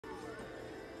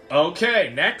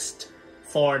Okay, next,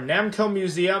 for Namco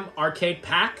Museum Arcade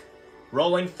Pack,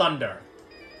 Rolling Thunder.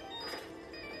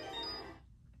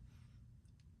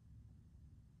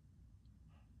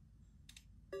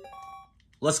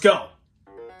 Let's go.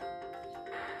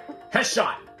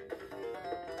 Headshot.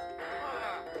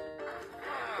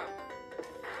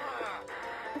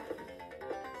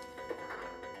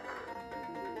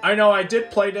 I know I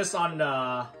did play this on,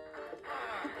 No,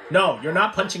 you're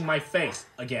not punching my face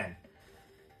again.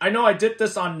 I know I did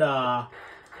this on,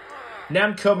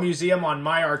 Namco Museum on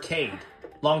my arcade.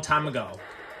 Long time ago.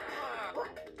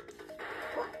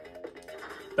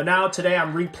 But now, today,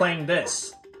 I'm replaying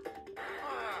this.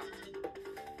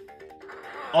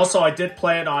 Also, I did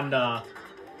play it on,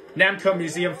 Namco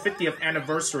Museum 50th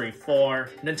Anniversary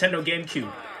for Nintendo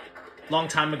GameCube. Long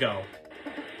time ago.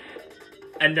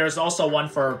 And there's also one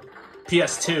for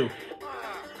PS2.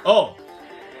 Oh!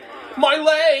 My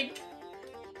leg!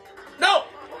 No!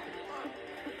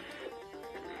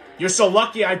 You're so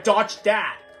lucky I dodged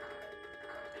that.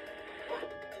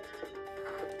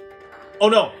 Oh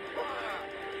no.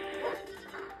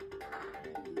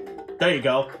 There you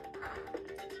go.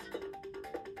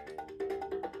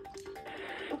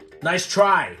 Nice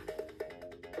try.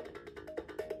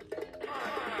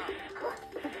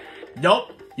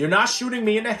 Nope, you're not shooting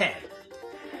me in the head.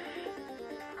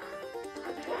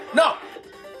 No!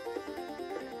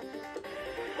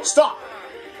 Stop!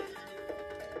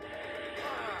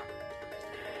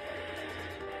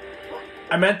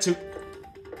 I meant to...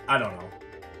 I don't know.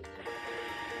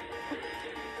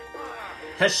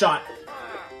 Headshot.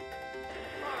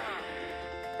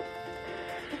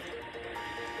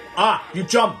 Ah, you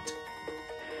jumped.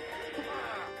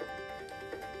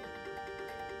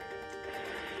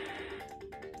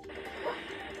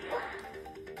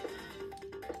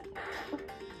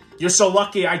 You're so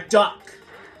lucky I duck.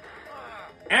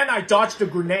 And I dodged a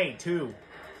grenade, too.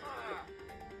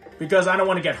 Because I don't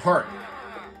want to get hurt.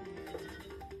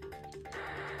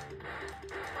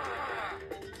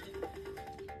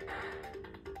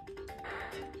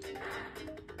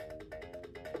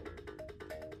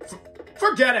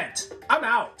 Forget it! I'm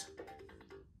out!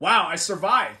 Wow, I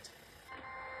survived.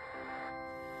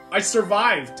 I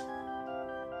survived.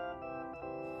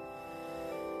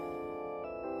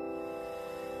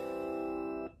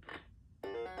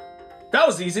 That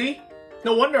was easy.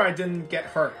 No wonder I didn't get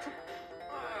hurt.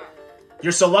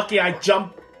 You're so lucky I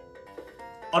jumped.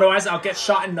 Otherwise, I'll get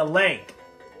shot in the leg.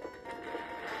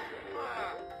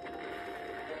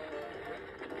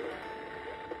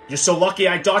 You're so lucky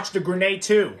I dodged a grenade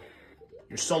too.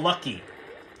 You're so lucky.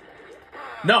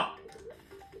 No.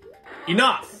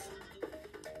 Enough.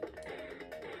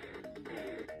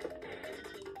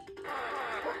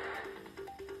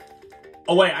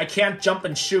 Oh wait, I can't jump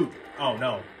and shoot. Oh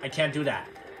no, I can't do that.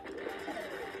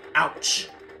 Ouch.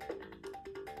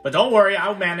 But don't worry,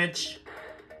 I'll manage.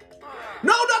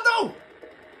 No, no, no!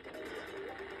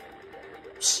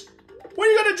 Psst. What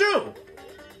are you gonna do?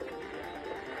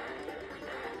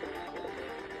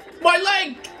 My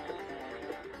leg!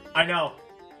 I know.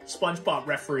 SpongeBob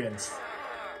reference.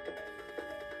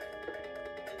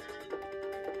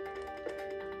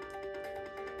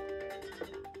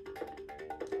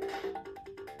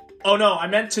 Oh no, I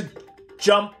meant to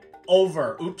jump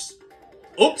over. Oops.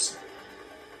 Oops!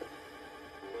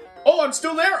 Oh, I'm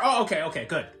still there? Oh, okay, okay,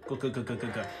 good.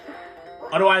 Good.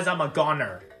 Otherwise, I'm a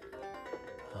goner.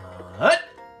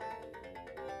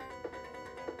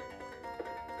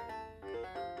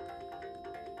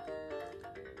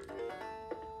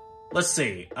 Let's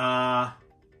see.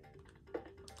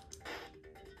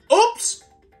 Oops!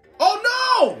 Oh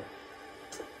no!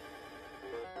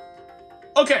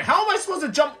 Okay, how am I supposed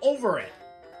to jump over it?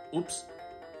 Oops.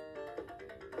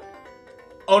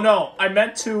 Oh no, I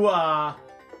meant to,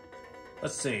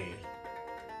 let's see.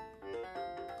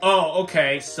 Oh,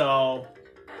 okay, so...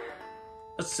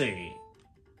 Let's see.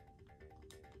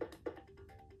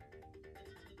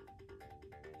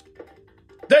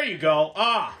 There you go.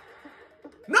 Ah!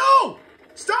 No!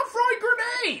 Stop throwing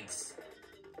grenades!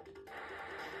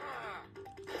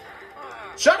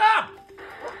 Shut up!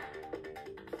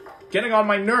 Getting on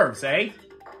my nerves, eh?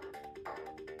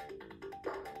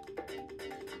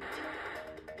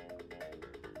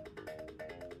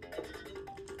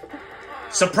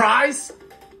 Surprise?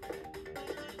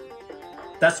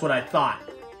 That's what I thought.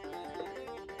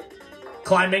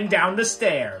 Climbing down the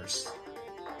stairs.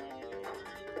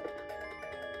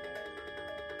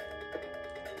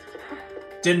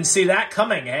 Didn't see that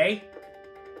coming, eh?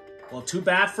 Well, too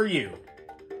bad for you.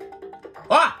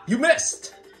 Ah! You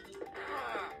missed!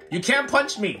 You can't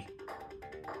punch me!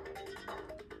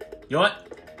 You know what?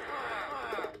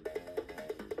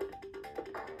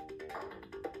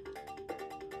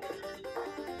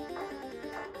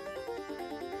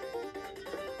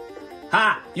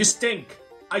 Ha! You stink!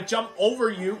 I jump over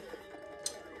you.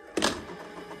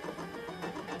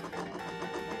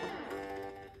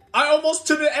 I almost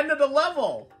to the end of the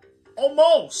level.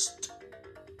 Almost.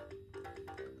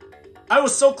 I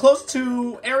was so close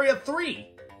to area 3.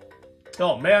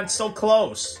 Oh man, so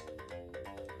close.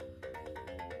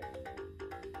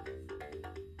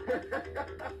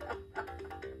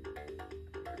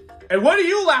 And what are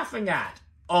you laughing at?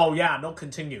 Oh yeah, no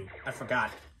continue. I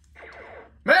forgot.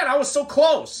 Man, I was so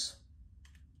close.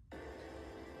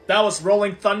 That was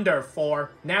Rolling Thunder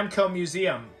for Namco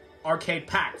Museum Arcade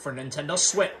Pack for Nintendo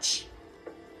Switch.